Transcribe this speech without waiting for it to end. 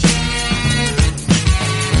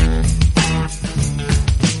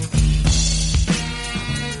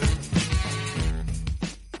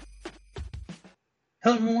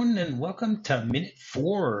Hello, everyone, and welcome to minute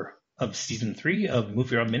 4 of season 3 of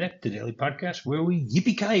MovieRob Minute, the daily podcast where we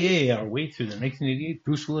yippee-ki-yay our way through the 1988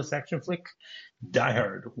 Bruce Willis action flick Die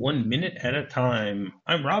Hard, 1 minute at a time.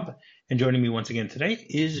 I'm Rob, and joining me once again today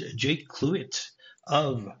is Jake Cluitt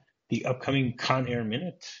of the upcoming Con Air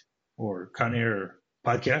Minute, or Con Air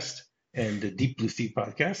podcast, and the Deep Blue Sea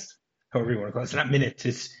podcast, however you want to call it. It's not minute,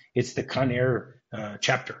 it's the Con Air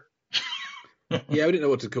chapter. Yeah, we didn't know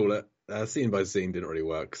what to call it. Scene by scene didn't really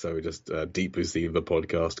work, so we just Deep Blue Sea the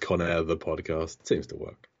podcast, Con Air the podcast. Seems to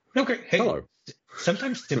work. Okay, hey, hello.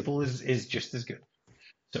 Sometimes simple is just as good.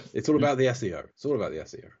 So it's all about the SEO. It's all about the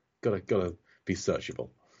SEO. Gotta be searchable.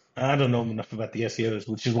 I don't know enough about the SEOs,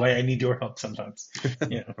 which is why I need your help sometimes.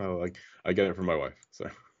 Yeah. Well, I get it from my wife. So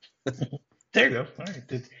there you go. All right.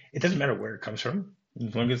 It doesn't matter where it comes from,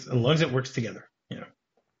 as long as it works together.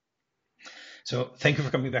 So thank you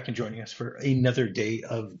for coming back and joining us for another day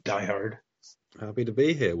of Die Hard. Happy to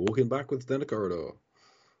be here, walking backwards down the corridor.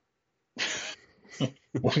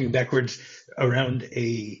 Walking backwards around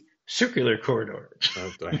a circular corridor.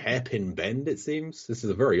 A hairpin bend, it seems. This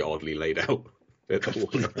is a very oddly laid out bit of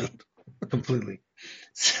walking around. Completely.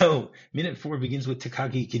 So minute 4 begins with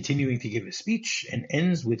Takagi continuing to give his speech and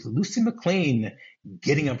ends with Lucy McLean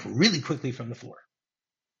getting up really quickly from the floor.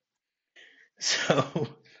 So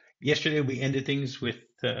yesterday we ended things with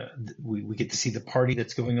we get to see the party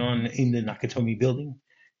that's going on in the Nakatomi building,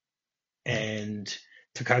 and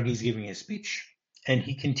Takagi's giving his speech, and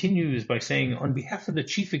he continues by saying, on behalf of the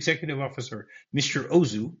Chief Executive Officer, Mr.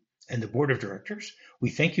 Ozu, and the Board of Directors,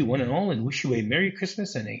 we thank you one and all and wish you a Merry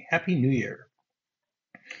Christmas and a Happy New Year.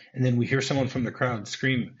 And then we hear someone from the crowd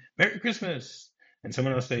scream, Merry Christmas, and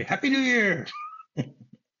someone else say, Happy New Year.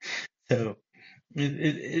 So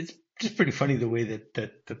it's just pretty funny the way that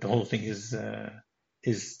the whole thing is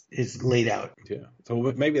laid out. Yeah.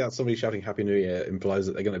 So maybe that somebody shouting Happy New Year implies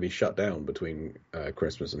that they're going to be shut down between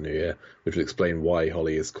Christmas and New Year, which would explain why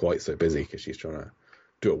Holly is quite so busy, because she's trying to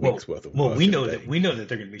do a week's worth of work. Well, we know that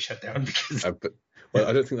they're going to be shut down because I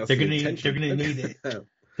don't think that's they're going to need it.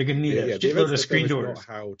 They're going to need a shitload of screen doors. Not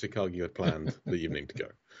how Takagi had planned the evening to go.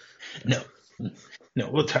 No.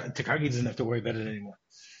 Well, Takagi doesn't have to worry about it anymore.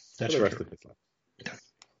 That's the rest of his life.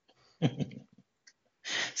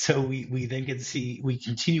 So we then get to see, we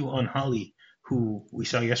continue on Holly, who we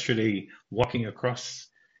saw yesterday walking across,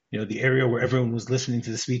 the area where everyone was listening to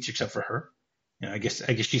the speech except for her. I guess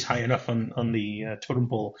she's high enough on the totem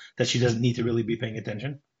pole that she doesn't need to really be paying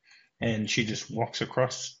attention, and she just walks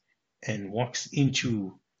across and walks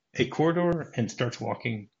into a corridor and starts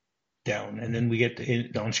walking down, and then we get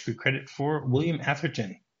the on-screen credit for William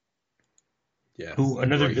Atherton. Yeah, who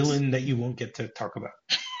another villain that you won't get to talk about.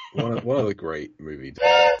 One of the great movie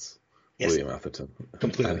directors, yes. William Atherton.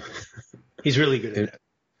 Completely. He's really good at it.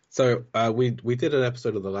 So we did an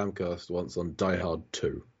episode of the Lambcast once on Die Hard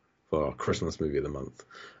 2 for our Christmas movie of the month.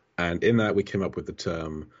 And in that we came up with the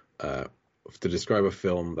term to describe a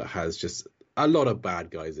film that has just a lot of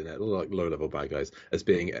bad guys in it, like low-level bad guys, as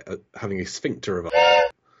being having a sphincter of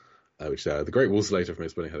which the great Will Slater from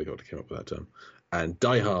Exploding Helicopter came up with that term. And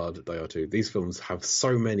Die Hard 2, these films have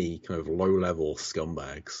so many kind of low-level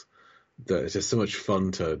scumbags that it's just so much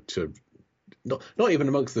fun to not even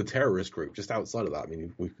amongst the terrorist group, just outside of that. I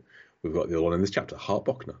mean, we've got the other one in this chapter, Hart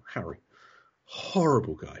Bochner, Harry.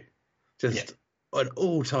 Horrible guy. Just an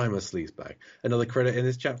all-timer sleazebag. Another credit in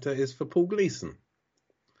this chapter is for Paul Gleason.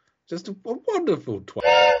 Just a wonderful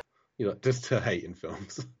twat, just to hate in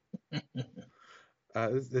films.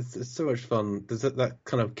 It's so much fun. There's that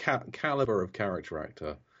kind of caliber of character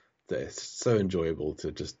actor that is so enjoyable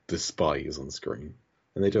to just despise on screen,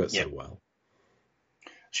 and they do it so well.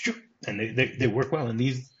 It's true, and they work well. And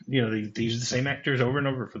these, they use the same actors over and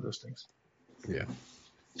over for those things. Yeah.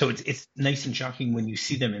 So it's nice and shocking when you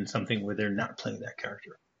see them in something where they're not playing that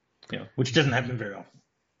character, which doesn't happen very often.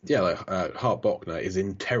 Yeah, like Hart Bochner is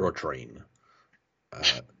in Terror Train,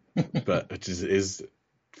 but it is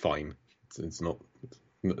fine. It's not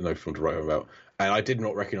no fun to write about, and I did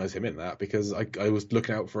not recognize him in that because I was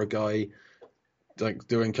looking out for a guy like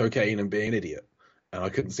doing cocaine and being an idiot, and I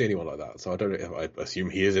couldn't see anyone like that. So I assume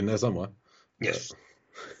he is in there somewhere. Yes,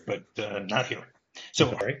 but not here.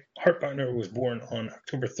 So Hart Bochner was born on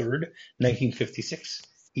October 3rd, 1956.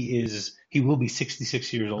 He will be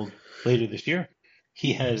 66 years old later this year.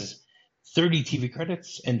 He has 30 TV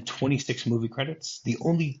credits and 26 movie credits. The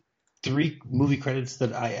only 3 movie credits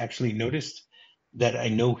that I actually noticed that I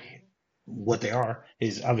know what they are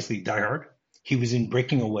is obviously Die Hard. He was in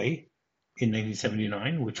Breaking Away in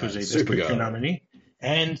 1979, which was a Best Picture nominee,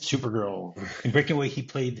 and Supergirl. In Breaking Away, he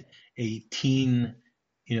played a teen,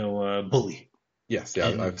 bully. Yes, yeah,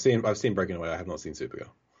 And I've seen Breaking Away. I have not seen Supergirl.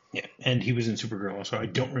 yeah, and he was in Supergirl, so I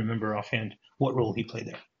don't remember offhand what role he played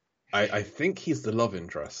there. I think he's the love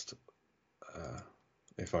interest. Uh,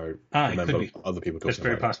 if I It could remember be. other people That's talking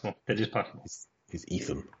very about it. possible. That is possible. He's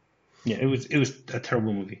Ethan. Yeah, it was a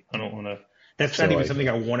terrible movie. I don't want to. That's not So even I something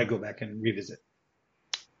I want to go back and revisit.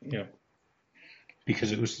 You know,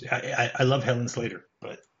 because it was. I love Helen Slater,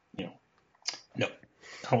 but you know, no.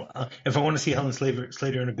 If I want to see Helen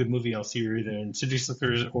Slater in a good movie, I'll see her either in City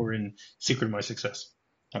Slickers or in Secret of My Success.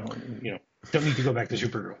 I don't need to go back to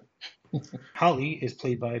Supergirl. Holly is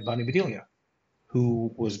played by Bonnie Bedelia,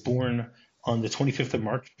 who was born on the 25th of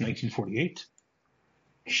March, 1948.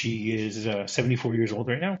 She is 74 years old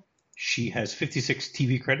right now. She has 56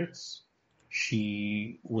 TV credits.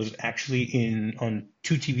 She was actually on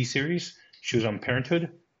 2 TV series. She was on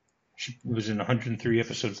Parenthood. She was in 103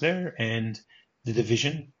 episodes there, and The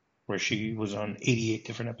Division, where she was on 88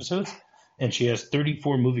 different episodes. And she has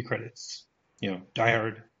 34 movie credits. Die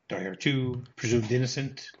Hard, Die Hard 2, Presumed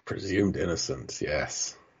Innocent. Presumed Innocent,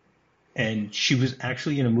 yes. And she was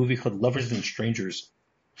actually in a movie called Lovers and Strangers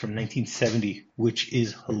from 1970, which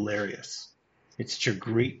is hilarious. It's such a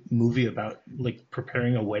great movie about like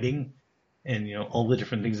preparing a wedding and all the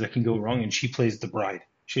different things that can go wrong. And she plays the bride.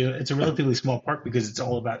 It's a relatively small part because it's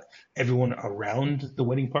all about everyone around the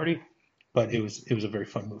wedding party. But it was a very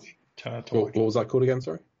fun movie to watch. What was that called again?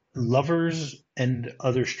 Sorry. Lovers and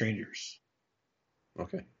Other Strangers.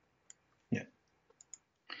 Okay. Yeah.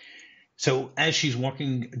 So as she's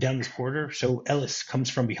walking down this corridor, so Ellis comes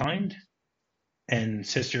from behind and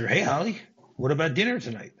says to her, "Hey, Holly, what about dinner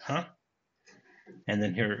tonight, huh?" And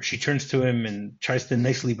then she turns to him and tries to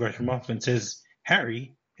nicely brush him off and says,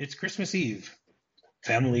 "Harry, it's Christmas Eve.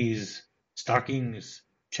 Families, stockings,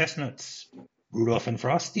 chestnuts, Rudolph and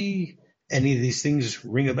Frosty. Any of these things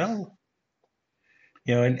ring a bell?"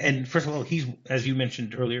 And first of all, he's, as you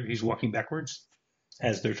mentioned earlier, he's walking backwards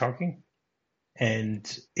as they're talking. And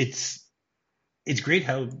it's great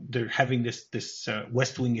how they're having this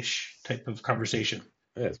West Wing-ish type of conversation.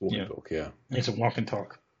 Yeah, it's walk and talk. Yeah, it's a walk and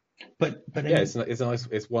talk. But yeah, it's nice.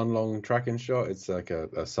 It's one long tracking shot. It's like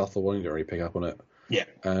a subtle one. You don't really pick up on it. Yeah,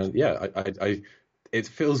 and yeah, it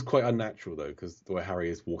feels quite unnatural though, because the way Harry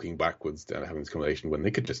is walking backwards and having this conversation when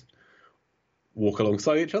they could just walk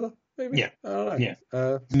alongside each other. Maybe. Yeah, I don't know.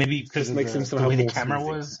 Yeah, maybe because of the way the camera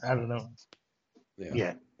was. I don't know.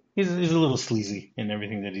 Yeah. He's a little sleazy in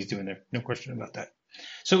everything that he's doing there. No question about that.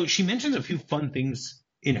 So she mentions a few fun things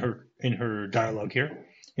in her dialogue here.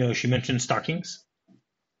 She mentions stockings.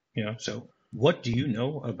 So what do you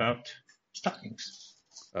know about stockings?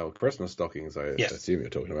 Oh, Christmas stockings, I assume you're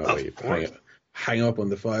talking about. Of Where you hang up on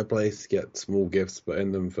the fireplace, get small gifts put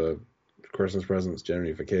in them for Christmas presents,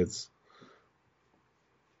 generally for kids.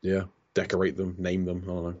 Yeah, decorate them, name them, I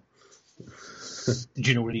don't know. Did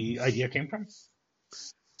you know where the idea came from?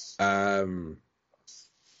 I mean,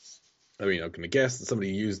 I'm going to guess that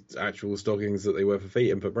somebody used actual stockings that they wear for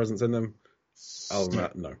feet and put presents in them. Other than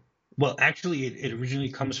that, no. Well, actually, it originally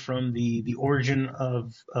comes from the origin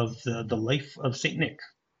of the life of Saint Nick.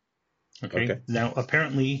 Okay. Now,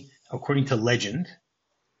 apparently, according to legend,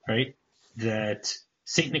 right, that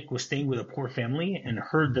Saint Nick was staying with a poor family and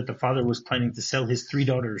heard that the father was planning to sell his 3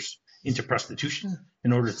 daughters into prostitution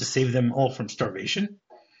in order to save them all from starvation.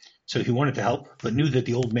 So he wanted to help, but knew that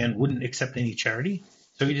the old man wouldn't accept any charity.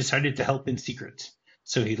 So he decided to help in secret.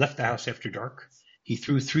 So he left the house after dark. He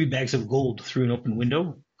threw 3 bags of gold through an open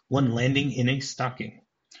window, one landing in a stocking.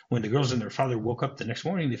 When the girls and their father woke up the next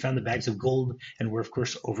morning, they found the bags of gold and were, of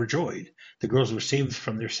course, overjoyed. The girls were saved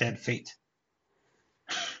from their sad fate.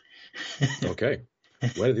 Okay.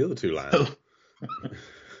 Where did the other 2 land?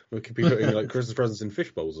 We could be putting like Christmas presents in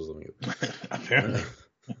fish bowls or something. Apparently.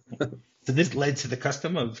 So this led to the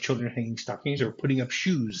custom of children hanging stockings or putting up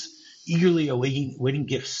shoes, eagerly awaiting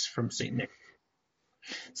gifts from Saint Nick.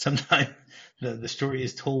 Sometimes the story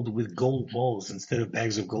is told with gold balls instead of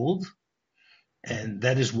bags of gold, and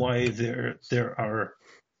that is why there are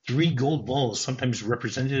 3 gold balls, sometimes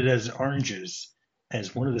represented as oranges,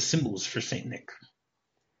 as one of the symbols for Saint Nick.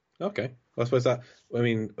 Okay, I suppose that. I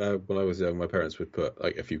mean, when I was young, my parents would put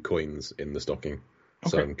like a few coins in the stocking,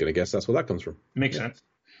 so I'm gonna guess that's where that comes from. Makes sense.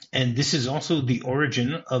 And this is also the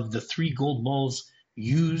origin of the 3 gold balls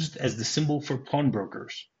used as the symbol for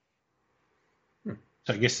pawnbrokers.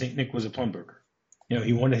 So I guess Saint Nick was a pawnbroker.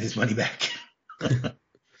 He wanted his money back.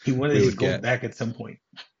 He wanted his gold back at some point.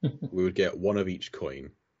 We would get one of each coin,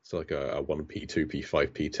 so like a 1p, 2p,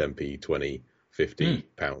 5p, 10p, 20, 50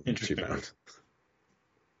 pound, £2.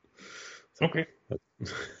 Okay.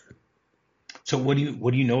 So what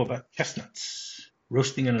do you know about chestnuts?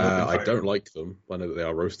 roasting on an open I fire. don't like them. I know that they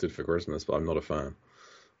are roasted for Christmas, but I'm not a fan.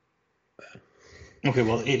 Okay,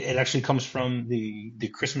 well, it actually comes from the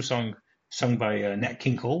Christmas song sung by Nat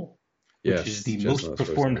King Cole, which is Yes, the most chestnuts roasting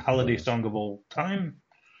performed on open holiday fire. song of all time,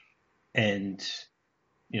 and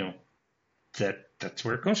you know that's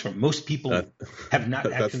where it comes from. Most Uh, people have not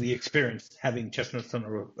that's actually experienced having chestnuts on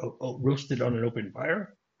roasted on an open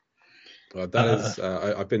fire. that Uh, is.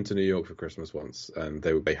 I've been to New York for Christmas once, and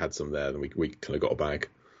they had some there, and we kind of got a bag,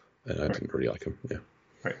 and I right, didn't really like them. Yeah,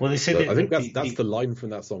 right. Well, they say but that I think like that's the line from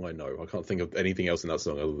that song I know. I can't think of anything else in that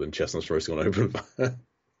song other than chestnuts roasting on open fire.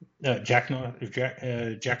 Jack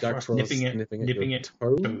Jack Frost nipping Frost it, nipping at your nipping it.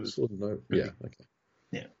 toes, Toes. or no? Yeah, Right. okay.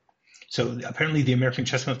 Yeah. So apparently, the American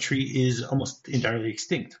chestnut tree is almost entirely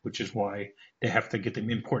extinct, which is why they have to get them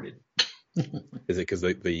imported. Is it because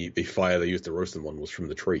the fire they used to roast them on was from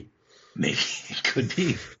the tree? Maybe it could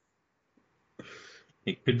be.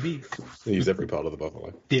 It could be. They use every part of the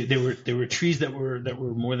buffalo. There were trees that were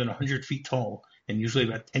more than 100 feet tall and usually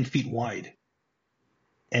about 10 feet wide.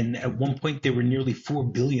 And at one point, there were nearly 4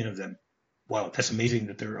 billion of them. Wow, that's amazing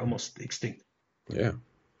that they're almost extinct. Yeah,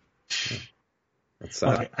 that's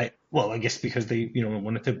Well, sad. I guess because they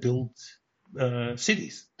wanted to build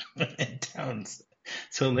cities and towns.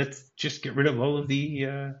 So let's just get rid of all of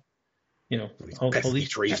the These all pesky these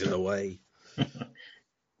trees in the chestnuts. way.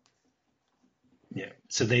 Yeah.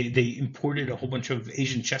 So they imported a whole bunch of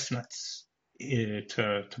Asian chestnuts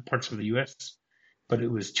to parts of the U.S., but it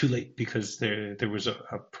was too late because there was a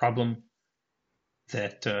problem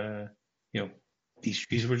that these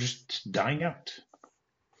trees were just dying out.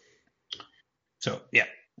 So yeah,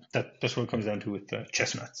 that's what it comes down to with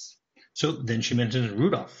chestnuts. So then she mentions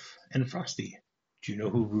Rudolph and Frosty. Do you know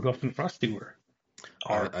who Rudolph and Frosty were?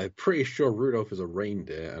 Are I'm pretty sure Rudolph is a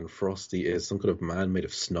reindeer and Frosty is some kind of man made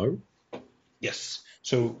of snow. Yes.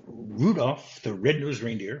 So Rudolph, the red-nosed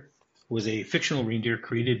reindeer, was a fictional reindeer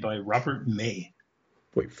created by Robert May.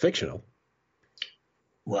 Wait, fictional?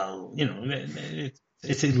 Well,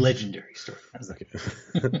 it's a legendary story. How's Okay,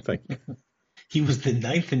 that? thank you. He was the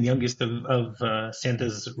ninth and youngest of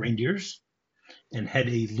Santa's reindeers and had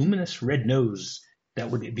a luminous red nose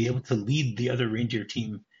that would be able to lead the other reindeer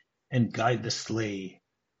team and guide the sleigh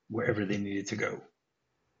wherever they needed to go.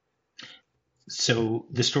 So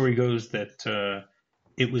the story goes that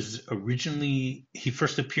it was originally, he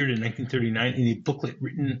first appeared in 1939 in a booklet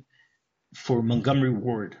written for Montgomery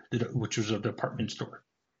Ward, which was a department store.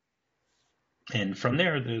 And from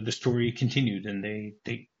there, the story continued, and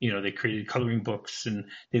they created coloring books, and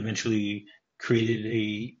they eventually created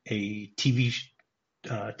a TV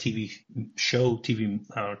show, TV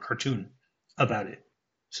cartoon about it,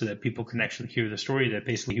 so that people can actually hear the story. That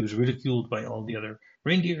basically he was ridiculed by all the other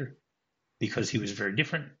reindeer because he was very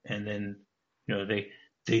different, and then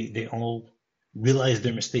they all realized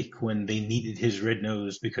their mistake when they needed his red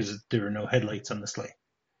nose because there were no headlights on the sleigh.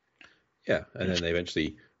 Yeah, and then they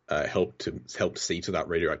eventually helped see to that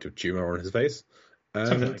radioactive tumor on his face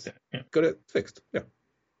Something and like that. Yeah. got it fixed. Yeah.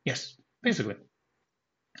 Yes, basically.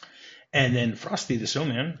 And then Frosty the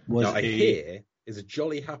Snowman Now was I a hear is a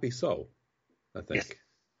jolly happy soul. I yes, think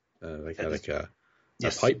like that had is a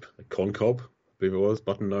yes. pipe, a corn cob, I believe it was,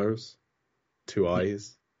 button nose, two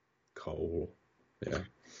eyes, coal. Yeah.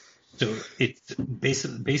 So it's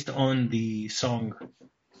based on the song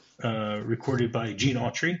recorded by Gene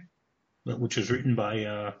Autry, which was written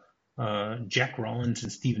by Jack Rollins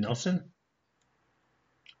and Steve Nelson,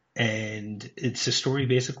 and it's a story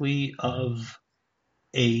basically of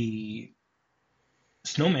a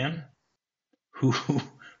snowman who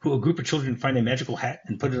who a group of children find a magical hat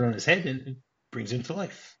and put it on his head and it brings him to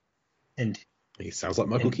life. And He sounds like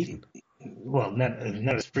Michael Keaton. well, not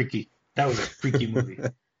as freaky. That was a freaky movie.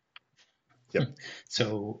 Yep.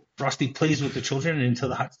 So Frosty plays with the children until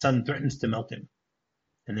the hot sun threatens to melt him.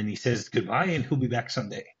 And then he says goodbye and he'll be back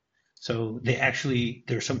someday. So there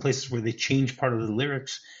are some places where they change part of the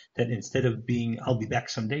lyrics that instead of being I'll be back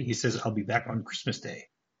someday, he says I'll be back on Christmas Day.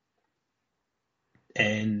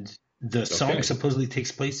 And the song supposedly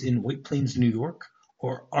takes place in White Plains, New York,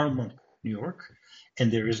 or Armonk, New York.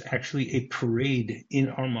 And there is actually a parade in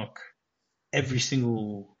Armonk every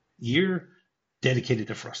single year dedicated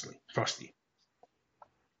to Frosty.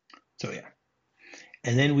 So yeah.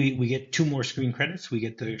 And then we get two more screen credits. We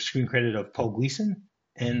get the screen credit of Paul Gleason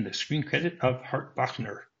and the screen credit of Hart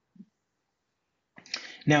Bachner.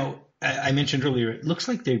 Now, I mentioned earlier, it looks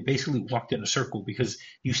like they basically walked in a circle because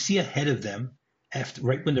you see ahead of them,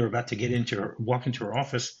 right when they're about to walk into her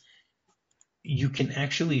office, you can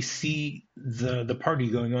actually see the party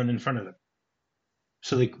going on in front of them.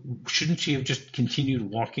 So, like, shouldn't she have just continued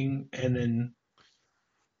walking and then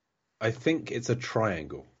I think it's a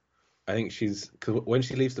triangle. I think cause when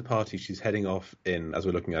she leaves the party, she's heading off in, as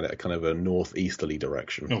we're looking at it, a kind of a northeasterly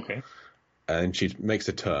direction. Okay. And she makes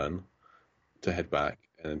a turn to head back,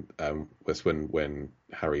 and that's when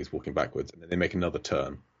Harry's walking backwards, and then they make another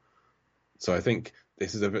turn. So I think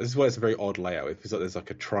this is why it's a very odd layout. It feels like there's like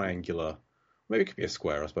a triangular, maybe it could be a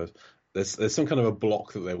square, I suppose. There's some kind of a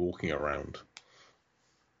block that they're walking around,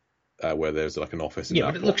 where there's like an office. Yeah,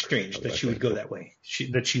 but it looks strange that she would go that way.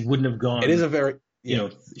 That she wouldn't have gone. It is a very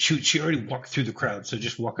she already walked through the crowd, so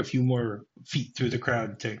just walk a few more feet through the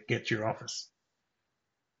crowd to get to your office.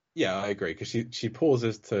 Yeah, I agree, because she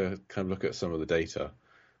pauses to kind of look at some of the data.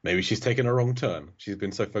 Maybe she's taken a wrong turn. She's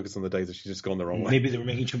been so focused on the data, she's just gone the wrong way. Maybe they were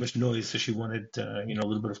making too much noise, so she wanted a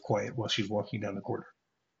little bit of quiet while she's walking down the corridor.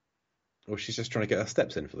 Or she's just trying to get her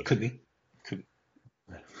steps in for the Could be.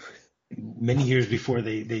 Many years before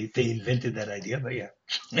they invented that idea, but yeah.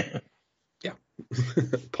 Yeah.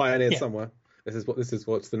 Pioneered somewhere. This is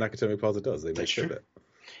what the Nakatomi Plaza does. They make it.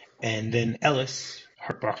 And then Ellis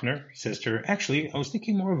Hartbachner says to her, actually, I was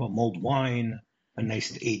thinking more of a mulled wine, a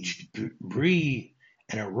nice aged brie,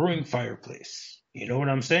 and a roaring fireplace. You know what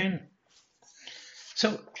I'm saying?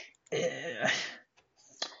 So,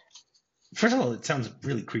 first of all, it sounds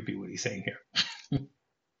really creepy what he's saying here.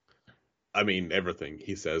 I mean, everything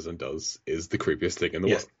he says and does is the creepiest thing in the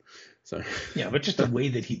world. So yeah, but just the way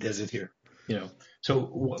that he does it here, So,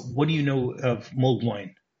 what do you know of mulled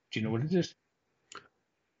wine? Do you know what it is?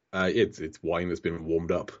 It's wine that's been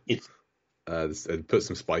warmed up. It's put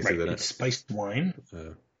some spices in it. It's spiced wine,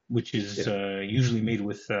 which is usually made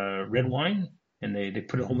with red wine, and they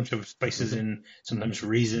put a whole bunch of spices in, sometimes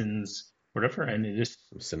raisins, whatever, and it is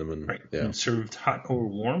some cinnamon, and served hot or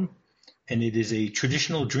warm. And it is a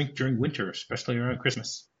traditional drink during winter, especially around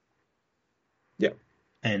Christmas. Yeah.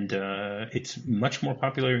 And it's much more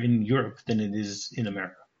popular in Europe than it is in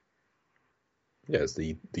America. Yeah, it's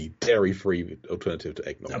the dairy-free alternative to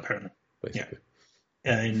eggnog. Apparently. Basically.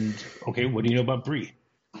 Yeah. And, okay, what do you know about Brie?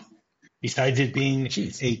 Besides it being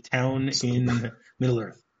a town in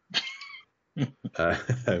Middle-earth. I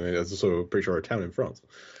mean, it's also pretty sure a town in France.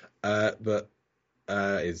 But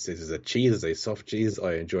this is a cheese, it's a soft cheese.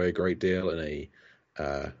 I enjoy a great deal on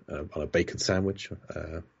a bacon sandwich.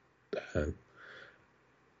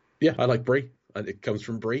 Yeah, I like brie. It comes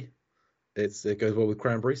from brie. It goes well with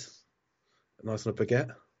cranberries. Nice on a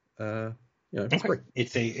baguette. It's brie.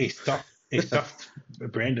 It's a stuffed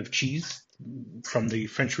brand of cheese from the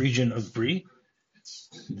French region of Brie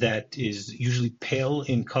that is usually pale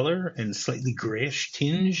in color and slightly grayish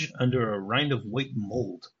tinge under a rind of white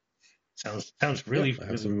mold. Sounds really. I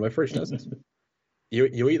have some in my fridge now.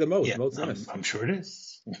 You eat the mold. Yeah, Mold's nice. I'm sure it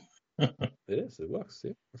is. It is. It works.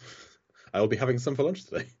 Yeah. I will be having some for lunch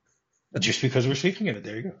today. Just because we're speaking of it,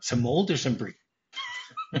 there you go. Some mold or some brie.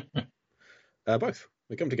 Both.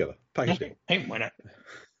 They come together. Packaged. Okay. Hey, why not?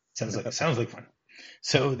 Sounds like fun.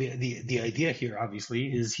 So the idea here,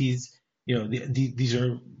 obviously, is these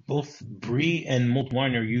are both brie and mulled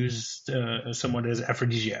wine are used somewhat as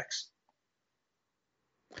aphrodisiacs.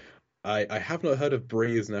 I have not heard of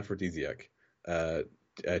brie as an aphrodisiac.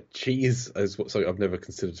 Cheese is something I've never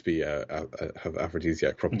considered to be have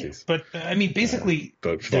aphrodisiac properties. Yeah, but I mean, basically,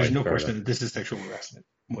 there's no question that this is sexual harassment.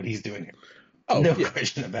 What he's doing here, no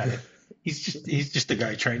question about it. He's just a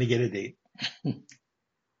guy trying to get a date.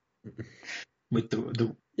 With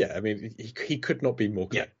the I mean, he could not be more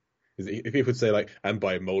clear. Yeah. If he would say, like, and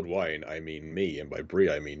by mulled wine I mean me, and by brie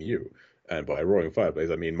I mean you, and by roaring fireplace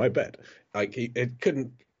I mean my bed. Like it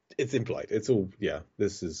couldn't. It's implied. It's all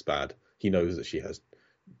this is bad. He knows that she has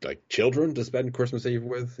like children to spend Christmas Eve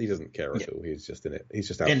with. He doesn't care at all. He's just in it. He's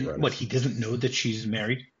just out for it. And what, he doesn't know that she's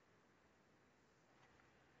married?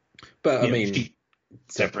 But I mean, she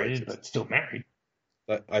separated but still married.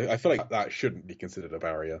 I feel like that shouldn't be considered a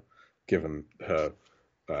barrier, given her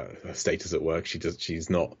status at work. She's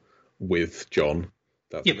not with John.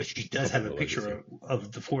 But she does have a picture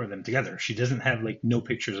of the four of them together. She doesn't have no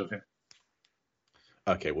pictures of him.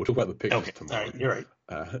 Okay, we'll talk about the pictures tomorrow. All right, you're right.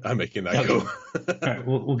 I'm making that go. All right,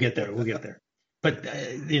 we'll get there. We'll get there. But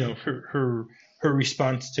her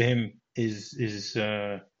response to him is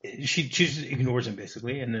she just ignores him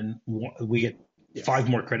basically, and then we get 5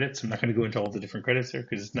 more credits. I'm not going to go into all the different credits there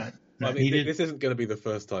because it's not needed. This isn't going to be the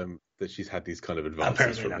first time that she's had these kind of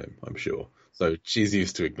advances from him, I'm sure. So she's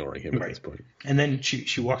used to ignoring him at this point. And then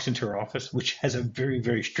she walks into her office, which has a very,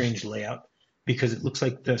 very strange layout because it looks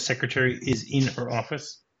like the secretary is in her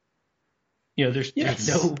office. There's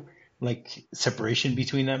no separation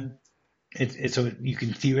between them. So you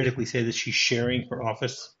can theoretically say that she's sharing her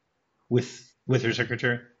office with her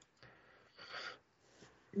secretary.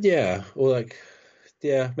 Yeah, or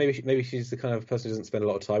Yeah, maybe she's the kind of person who doesn't spend a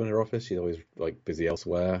lot of time in her office. She's always like busy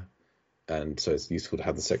elsewhere, and so it's useful to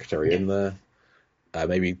have the secretary Yeah, in there.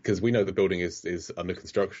 Maybe because we know the building is under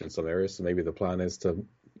construction in some areas, so maybe the plan is to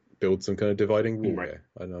build some kind of dividing wall right. here.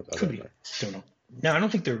 I Could don't be. know. Don't know. No, I don't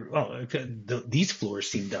think they're. Well, these floors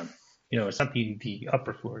seem done. It's not the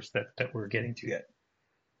upper floors that we're getting to yet.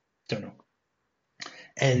 Don't know.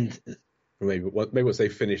 And Maybe once they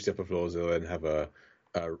finish the upper floors, they'll then have a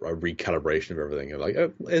recalibration of everything. Like,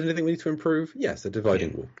 is there anything we need to improve? Yes, a yeah,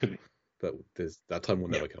 dividing wall. could be. But that time will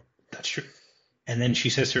Yeah, never come. that's true. And then she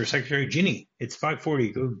says to her secretary, Ginny, it's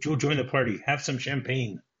 5:40. Go join the party. Have some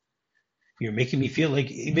champagne. You're making me feel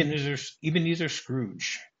like Ebenezer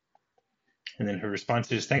Scrooge. And then her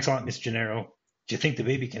response is, thanks a lot, Miss Gennaro. Do you think the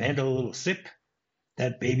baby can handle a little sip?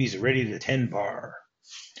 That baby's ready to tend bar.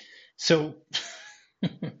 So,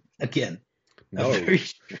 again, a No. very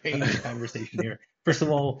strange conversation here. First of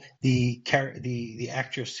all, the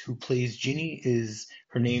actress who plays Ginny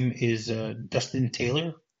her name is Dustin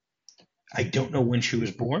Taylor. I don't know when she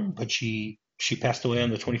was born, but she passed away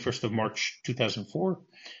on the 21st of March 2004.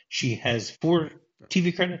 She has 4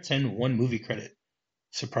 TV credits and 1 movie credit.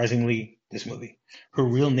 Surprisingly, this movie. Her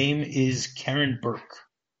real name is Karen Burke.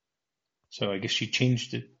 So I guess she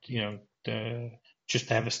changed it, just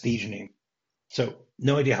to have a stage name. So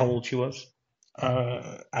no idea how old she was.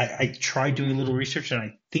 I tried doing a little research, and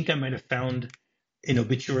I think I might have found an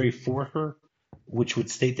obituary for her, which would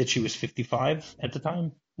state that she was 55 at the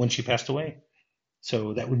time when she passed away.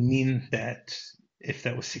 So that would mean that if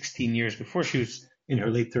that was 16 years before, she was in her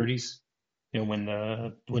late 30s,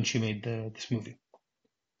 when she made this movie.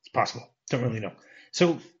 It's possible. Don't really know.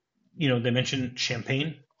 So, they mentioned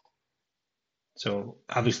champagne. So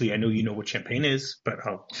obviously, I know you know what champagne is, but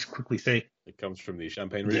I'll just quickly say It comes from the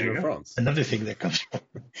Champagne there region you of go. France. Another thing that comes from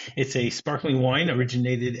it's a sparkling wine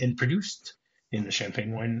originated and produced in the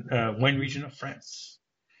Champagne wine region of France.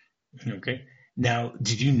 Okay. Now,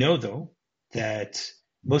 did you know though that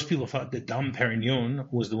most people thought that Dom Perignon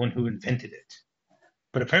was the one who invented it,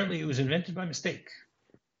 but apparently it was invented by mistake.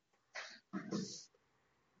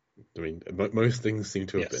 I mean, most things seem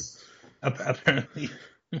to have been. Yes. Apparently,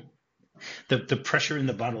 the pressure in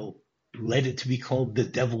the bottle led it to be called the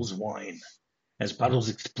devil's wine, as bottles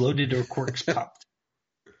exploded or corks popped.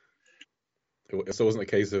 So it wasn't a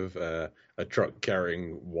case of a truck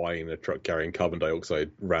carrying wine, a truck carrying carbon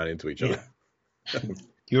dioxide ran into each other. Yeah.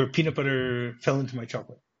 Your peanut butter fell into my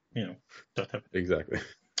chocolate. That type. Exactly.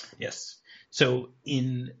 Yes. So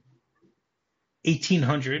in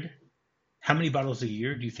 1800, how many bottles a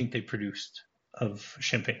year do you think they produced of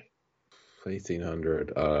champagne?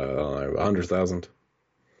 1800, 100,000.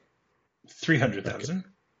 300,000.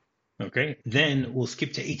 Okay. Then we'll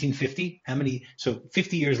skip to 1850. How many? So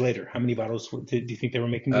 50 years later, how many bottles do you think they were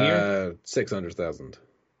making a year? 600,000.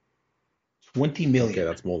 20 million. Okay,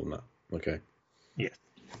 that's more than that. Okay. Yes.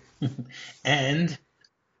 And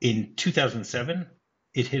in 2007,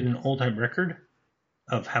 it hit an all-time record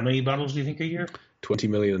of how many bottles do you think a year?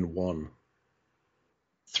 20,000,001.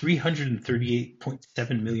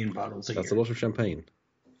 338.7 million bottles a year. That's a lot of champagne.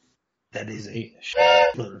 That is a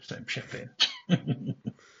load of champagne.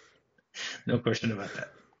 No question about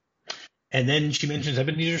that. And then she mentions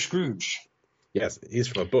Ebenezer Scrooge. Yes, he's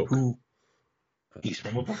from a book. He's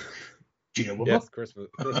from a book. Do you know what Yes, book? Christmas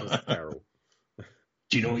Carol.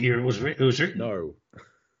 Do you know what year it was written? No.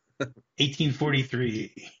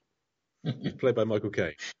 1843. He's played by Michael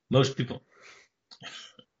Caine. Most people.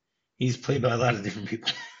 He's played by a lot of different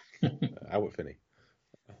people. Albert Finney.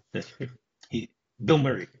 Bill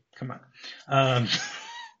Murray. Come on. I'm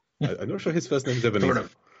not sure his first name is Ebenezer. Sort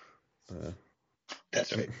of.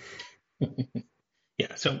 That's right.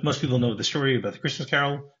 Yeah, so most people know the story about the Christmas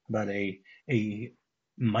Carol, about a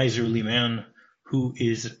miserly man who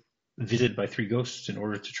is visited by 3 ghosts in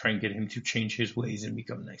order to try and get him to change his ways and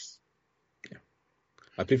become nice. Yeah.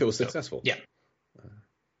 I believe it was successful. Yeah.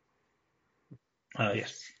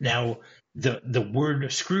 Yes. Now, the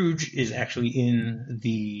word Scrooge is actually in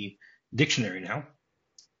the dictionary now.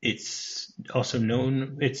 It's also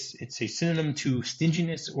known, it's a synonym to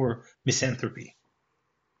stinginess or misanthropy.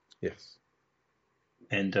 Yes.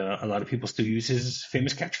 And a lot of people still use his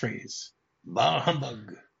famous catchphrase, bah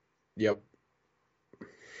humbug. Yep.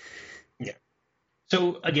 Yeah.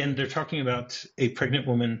 So, again, they're talking about a pregnant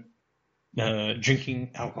woman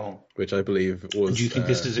drinking alcohol. Which I believe was... Do you think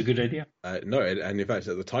this is a good idea? No, and in fact,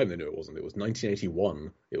 at the time they knew it wasn't. It was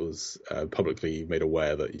 1981. It was publicly made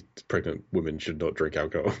aware that pregnant women should not drink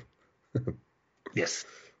alcohol. Yes.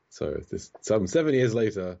 So some 7 years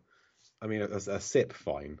later, I mean, a sip,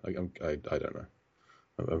 fine. I don't know.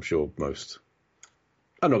 I'm sure most...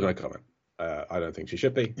 I'm not going to comment. I don't think she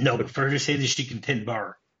should be. No, but for her to say that she can tend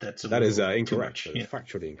bar, that's that is incorrect. Too much. That is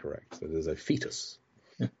factually incorrect. That is a fetus.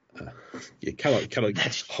 You cannot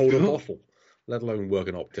hold a bottle, let alone work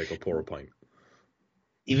an optic or pour a pint.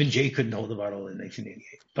 Even Jay couldn't hold a bottle in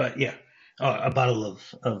 1988. But yeah, a bottle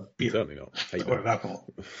of beer. Certainly not. Or of alcohol.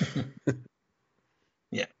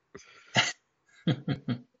 Yeah.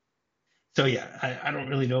 So yeah, I don't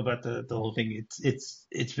really know about the whole thing.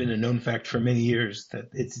 It's been a known fact for many years that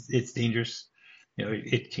it's dangerous.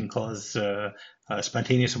 It can cause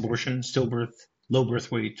spontaneous abortion, stillbirth, low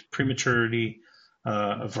birth weight, prematurity,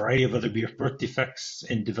 a variety of other birth defects,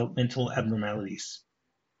 and developmental abnormalities.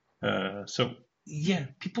 So yeah,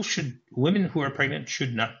 women who are pregnant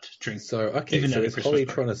should not drink. So is Holly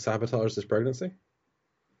trying to sabotage this pregnancy?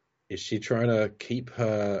 Is she trying to keep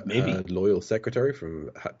her loyal secretary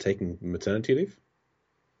from taking maternity leave?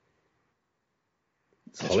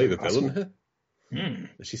 Is Holly the villain here?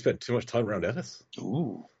 She spent too much time around Ellis?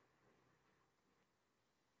 Ooh.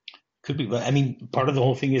 Could be, but I mean, part of the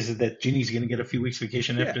whole thing is that Ginny's going to get a few weeks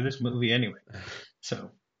vacation after this movie anyway.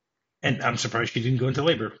 So, and I'm surprised she didn't go into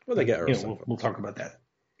labor. Well, they get her. We'll talk about that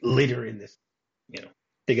later in this.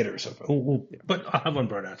 They get her herself. But I'll have one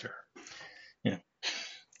brought out to her.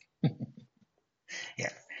 Yeah.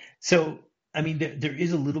 So, I mean, there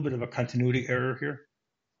is a little bit of a continuity error here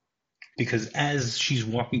because as she's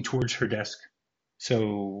walking towards her desk,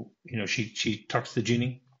 so she talks to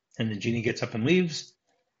Ginny, and then Ginny gets up and leaves.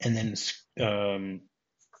 And then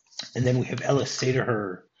we have Ellis say to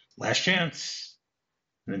her, "Last chance."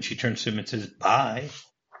 And then she turns to him and says, "Bye."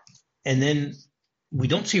 And then we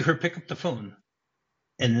don't see her pick up the phone.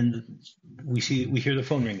 And then we hear the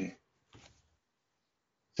phone ringing.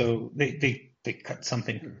 So they cut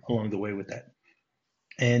something along the way with that.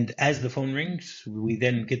 And as the phone rings, we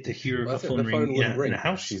then get to hear a phone ring in a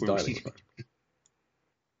house. She's dialing.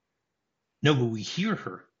 No, but we hear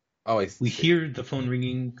her. Oh, I see. We hear the phone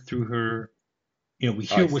ringing through her. We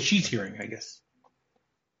hear what she's hearing, I guess.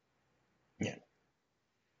 Yeah.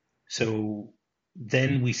 So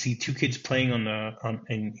then we see two kids playing in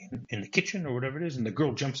the kitchen or whatever it is, and the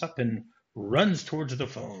girl jumps up and runs towards the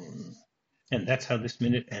phone, and that's how this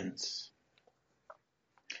minute ends.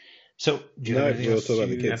 So, do you have anything else about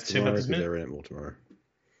the kids have to say about this minute? They're in it more tomorrow.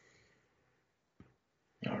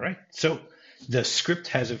 All right. So the script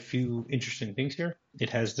has a few interesting things here. It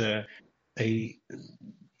has a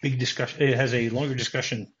big discussion. It has a longer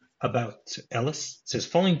discussion about Ellis. It says,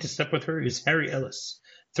 falling into step with her is Harry Ellis,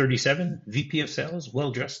 37, VP of sales,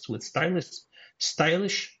 well dressed with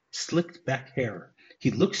stylish, slicked back hair.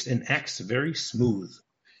 He looks and acts very smooth.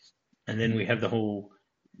 And then we have the whole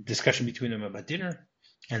discussion between them about dinner.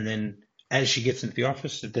 And then as she gets into the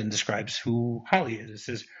office, it then describes who Holly is. It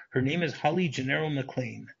says, her name is Holly Gennaro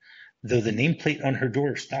McLean, though the nameplate on her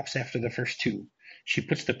door stops after the first two. She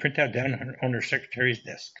puts the printout down on her secretary's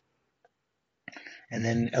desk. And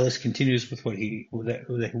then Ellis continues with what he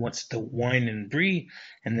wants to wine and brie.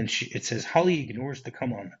 And then it says, Holly ignores the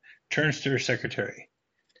come on, turns to her secretary.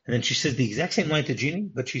 And then she says the exact same line to Jeannie,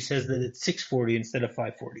 but she says that it's 6:40 instead of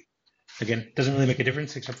 5:40. Again, doesn't really make a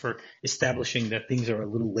difference except for establishing that things are a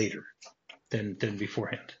little later than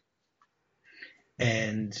beforehand.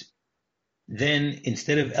 And then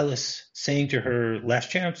instead of Ellis saying to her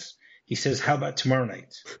last chance, he says, how about tomorrow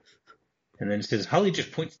night? And then it says, Holly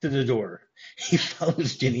just points to the door. He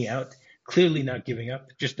follows Ginny out, clearly not giving up.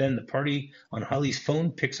 Just then the party on Holly's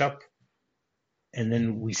phone picks up, and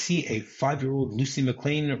then we see a 5-year-old Lucy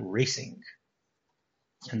McLean racing.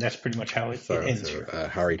 And that's pretty much how it ends here.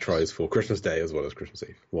 Harry tries for Christmas Day as well as Christmas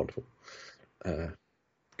Eve. Wonderful. Good.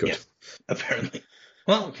 Yeah, apparently.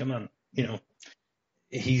 Well, come on.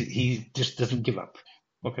 He just doesn't give up.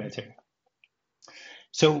 What can I tell you?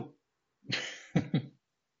 So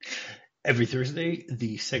every Thursday,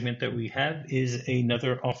 the segment that we have is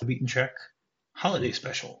another off the beaten track holiday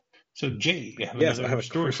special. So Jay, you have I have a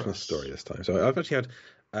Christmas story this time. So I've actually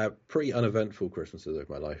had pretty uneventful Christmases of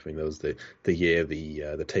my life. I mean, there was the year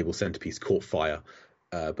the table centerpiece caught fire,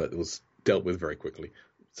 but it was dealt with very quickly.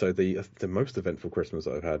 So the most eventful Christmas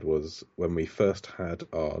that I've had was when we first had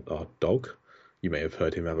our dog. You may have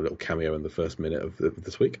heard him have a little cameo in the first minute of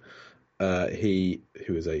this week. He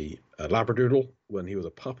was a Labradoodle when he was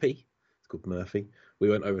a puppy. It's called Murphy. We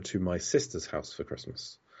went over to my sister's house for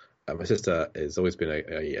Christmas. My sister has always been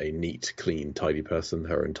a neat, clean, tidy person.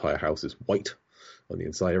 Her entire house is white. On the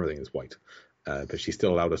inside, everything is white. But she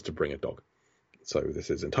still allowed us to bring a dog. So this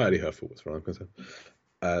is entirely her fault as far as I'm concerned.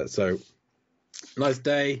 So nice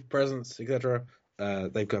day, presents, etc.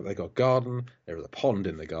 They got a garden. There was a pond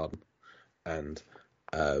in the garden. And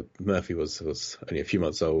Murphy was only a few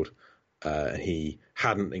months old. He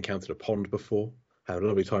hadn't encountered a pond before, had a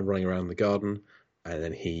lovely time running around the garden, and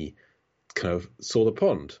then he kind of saw the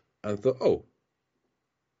pond and thought, oh,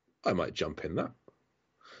 I might jump in that.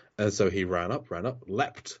 And so he ran up,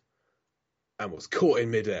 leapt, and was caught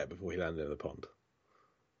in midair before he landed in the pond.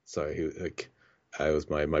 So it was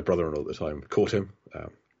my brother-in-law at the time caught him,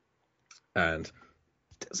 and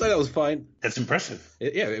so that was fine. That's impressive.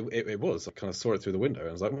 It was. I kind of saw it through the window and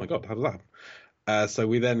I was like, oh my god, how did that happen? So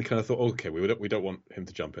we then kind of thought, okay, we don't want him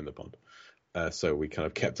to jump in the pond. So we kind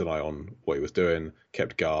of kept an eye on what he was doing,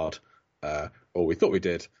 kept guard, or we thought we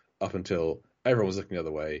did, up until everyone was looking the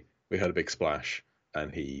other way. We heard a big splash,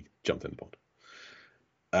 and he jumped in the pond.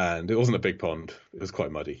 And it wasn't a big pond; it was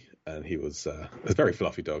quite muddy, and he was a very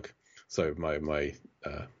fluffy dog. So my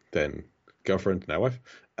then girlfriend, now wife,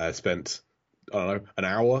 spent, I don't know, an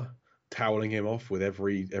hour toweling him off with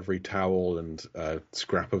every towel and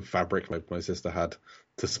scrap of fabric my sister had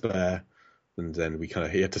to spare. And then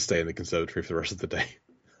he had to stay in the conservatory for the rest of the day,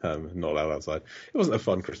 not allowed outside. It wasn't a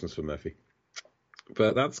fun Christmas for Murphy.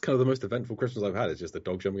 But that's kind of the most eventful Christmas I've had. It's just a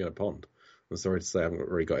dog jumping in a pond. I'm sorry to say I haven't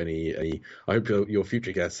really got any. I hope your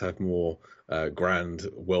future guests have more grand,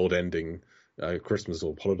 world-ending Christmas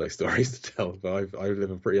or holiday stories to tell. But I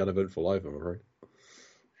live a pretty uneventful life, I'm afraid.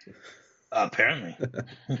 Apparently.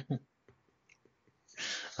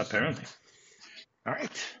 Apparently. All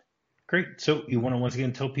right. Great. So you want to once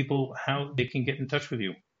again tell people how they can get in touch with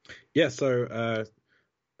you? Yeah, so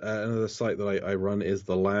another site that I run is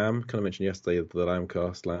The Lamb. Kind of mentioned yesterday, the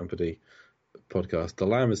Lambcast, Lampity podcast. The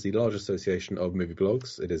Lamb is the large association of movie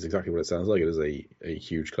blogs. It is exactly what it sounds like. It is a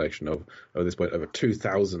huge collection of, at this point, over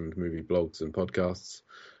 2,000 movie blogs and podcasts.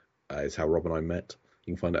 It's how Rob and I met.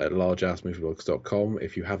 You can find it at largeassmovieblogs.com.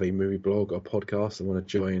 If you have a movie blog or podcast and want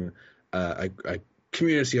to join a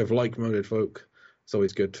community of like-minded folk, it's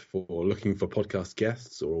always good for looking for podcast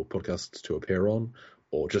guests or podcasts to appear on,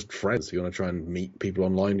 or just friends who want to try and meet people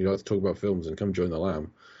online who like to talk about films and come join the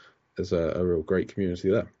Lamb. There's a real great community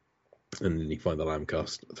there. And then you can find the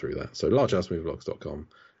Lambcast through that. So largeassmovieblogs.com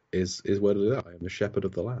is where to do that. I am the shepherd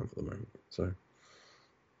of the Lamb at the moment. So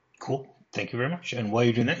cool. Thank you very much. And while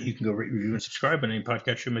you're doing that, you can go rate, review, and subscribe on any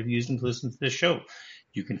podcast you might be using to listen to this show.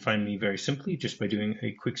 You can find me very simply just by doing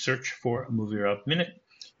a quick search for a MovieRob Minute.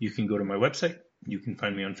 You can go to my website. You can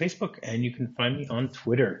find me on Facebook, and you can find me on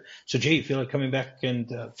Twitter. So, Jay, you feel like coming back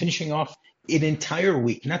and finishing off an entire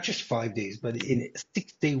week, not just 5 days, but in a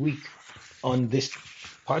 6-day week on this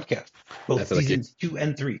podcast, both seasons 2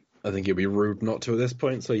 and 3. I think it'd be rude not to at this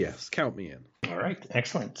point, so yes, count me in. All right,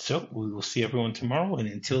 excellent. So we will see everyone tomorrow, and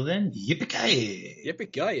until then, yippee-ki-yay!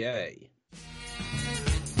 Yippee-ki-yay!